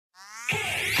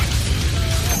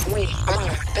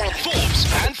Forbes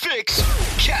and Fix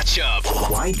Catch Up.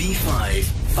 YB5.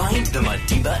 Find the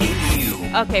Madiba in you.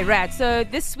 Okay, Rad. So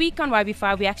this week on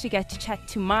YB5, we actually get to chat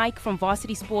to Mike from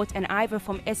Varsity Sport and Ivor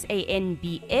from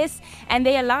SANBS, and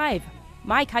they are live.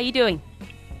 Mike, how you doing?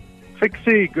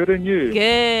 Fixie, good and you?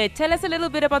 Good. Tell us a little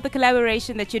bit about the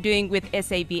collaboration that you're doing with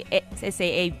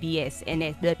SAABS and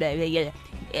blah, blah, blah,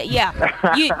 yeah.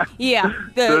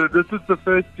 So this is the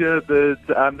first year that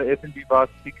the F&B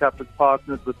Varsity Cup has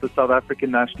partnered with the South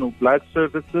African National Blood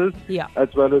Services,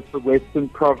 as well as the Western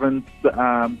Province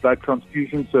Blood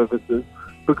Transfusion Services,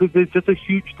 because there's just a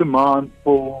huge demand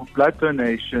for blood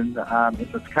donation in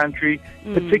this country,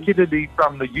 particularly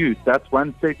from the youth. That's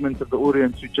one segment of the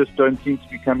audience who just don't seem to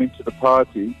be coming to the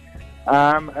party.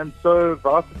 And so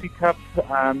Varsity Cup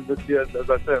this year, as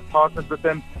I said, partnered with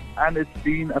them, and it's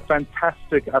been a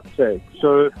fantastic uptake.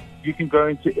 So you can go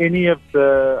into any of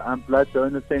the blood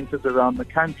donor centers around the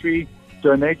country,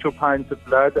 donate your pints of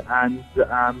blood, and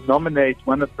nominate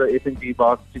one of the F&B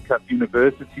Varsity Cup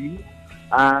universities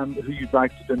who you'd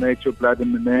like to donate your blood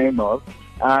in the name of.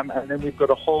 And then we've got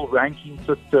a whole ranking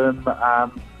system,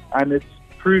 and it's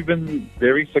proven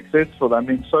very successful. I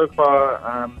mean, so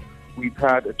far we've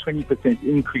had a 20%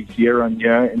 increase year on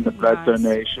year in the blood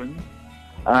donations.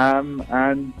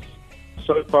 And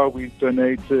so far we've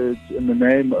donated, in the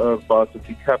name of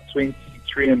Varsity Cup,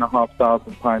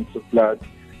 23,500 pints of blood.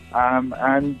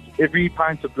 And every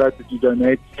pint of blood that you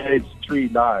donate saves 3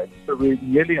 lives. So we're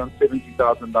nearly on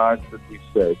 70,000 lives that we've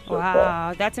saved so far.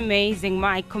 Wow, that's amazing,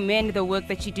 Mike. Commend the work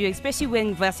that you do, especially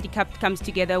when Varsity Cup comes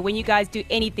together. When you guys do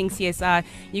anything CSR,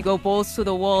 you go balls to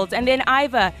the walls. And then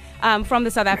Ivor from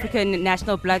the South African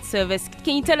National Blood Service.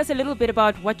 Can you tell us a little bit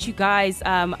about what you guys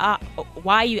are,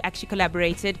 why you actually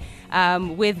collaborated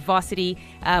with Varsity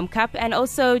Cup, and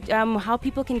also how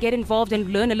people can get involved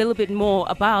and learn a little bit more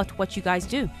about what you guys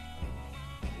do?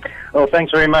 Well,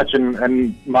 thanks very much.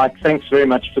 And Mike, thanks very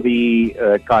much for the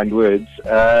kind words.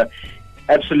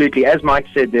 Absolutely. As Mike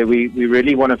said there, we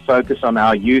really want to focus on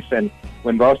our youth. And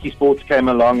when Varsity Sports came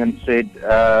along and said,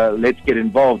 let's get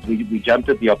involved, we jumped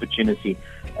at the opportunity.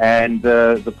 And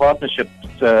the partnership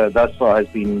thus far has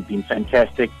been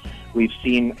fantastic. We've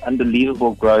seen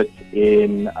unbelievable growth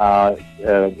in our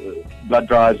blood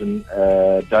drives and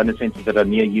donor centers that are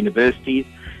near universities.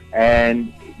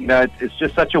 And you know, it's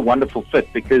just such a wonderful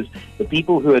fit, because the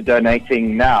people who are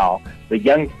donating now, the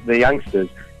youngsters,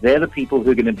 they're the people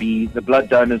who are going to be the blood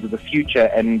donors of the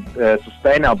future and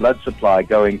sustain our blood supply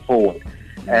going forward.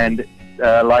 And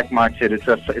like Mike said, it's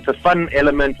a fun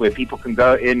element where people can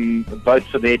go in, vote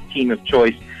for their team of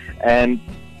choice, and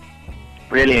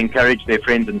really encourage their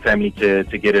friends and family to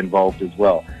get involved as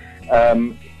well.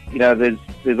 You know,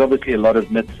 there's obviously a lot of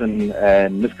myths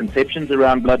and misconceptions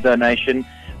around blood donation,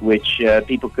 which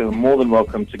people are more than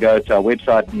welcome to go to our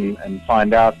website and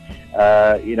find out.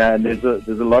 You know, and there's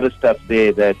a lot of stuff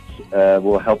there that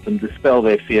will help them dispel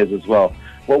their fears as well.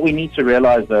 What we need to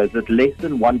realize, though, is that less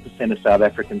than 1% of South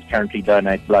Africans currently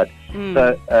donate blood.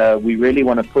 So we really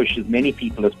want to push as many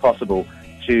people as possible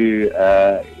to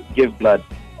give blood,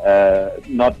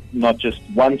 not just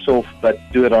once off, but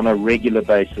do it on a regular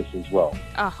basis as well.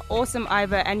 Awesome,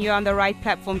 Ivor, and you're on the right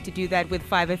platform to do that with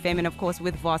 5FM and, of course,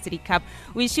 with Varsity Cup.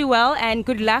 Wish you well and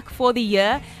good luck for the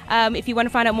year. If you want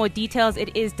to find out more details,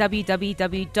 it is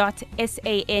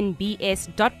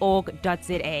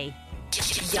www.sanbs.org.za.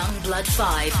 Youngblood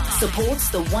 5 supports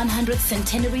the 100th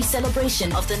centenary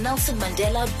celebration of the Nelson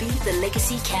Mandela Be the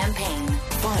Legacy campaign.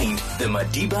 Find the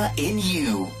Madiba in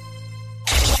you.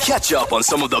 Catch up on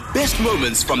some of the best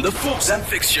moments from the Forbes and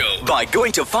Fix show by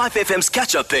going to 5FM's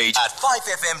catch-up page at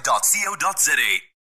 5fm.co.za.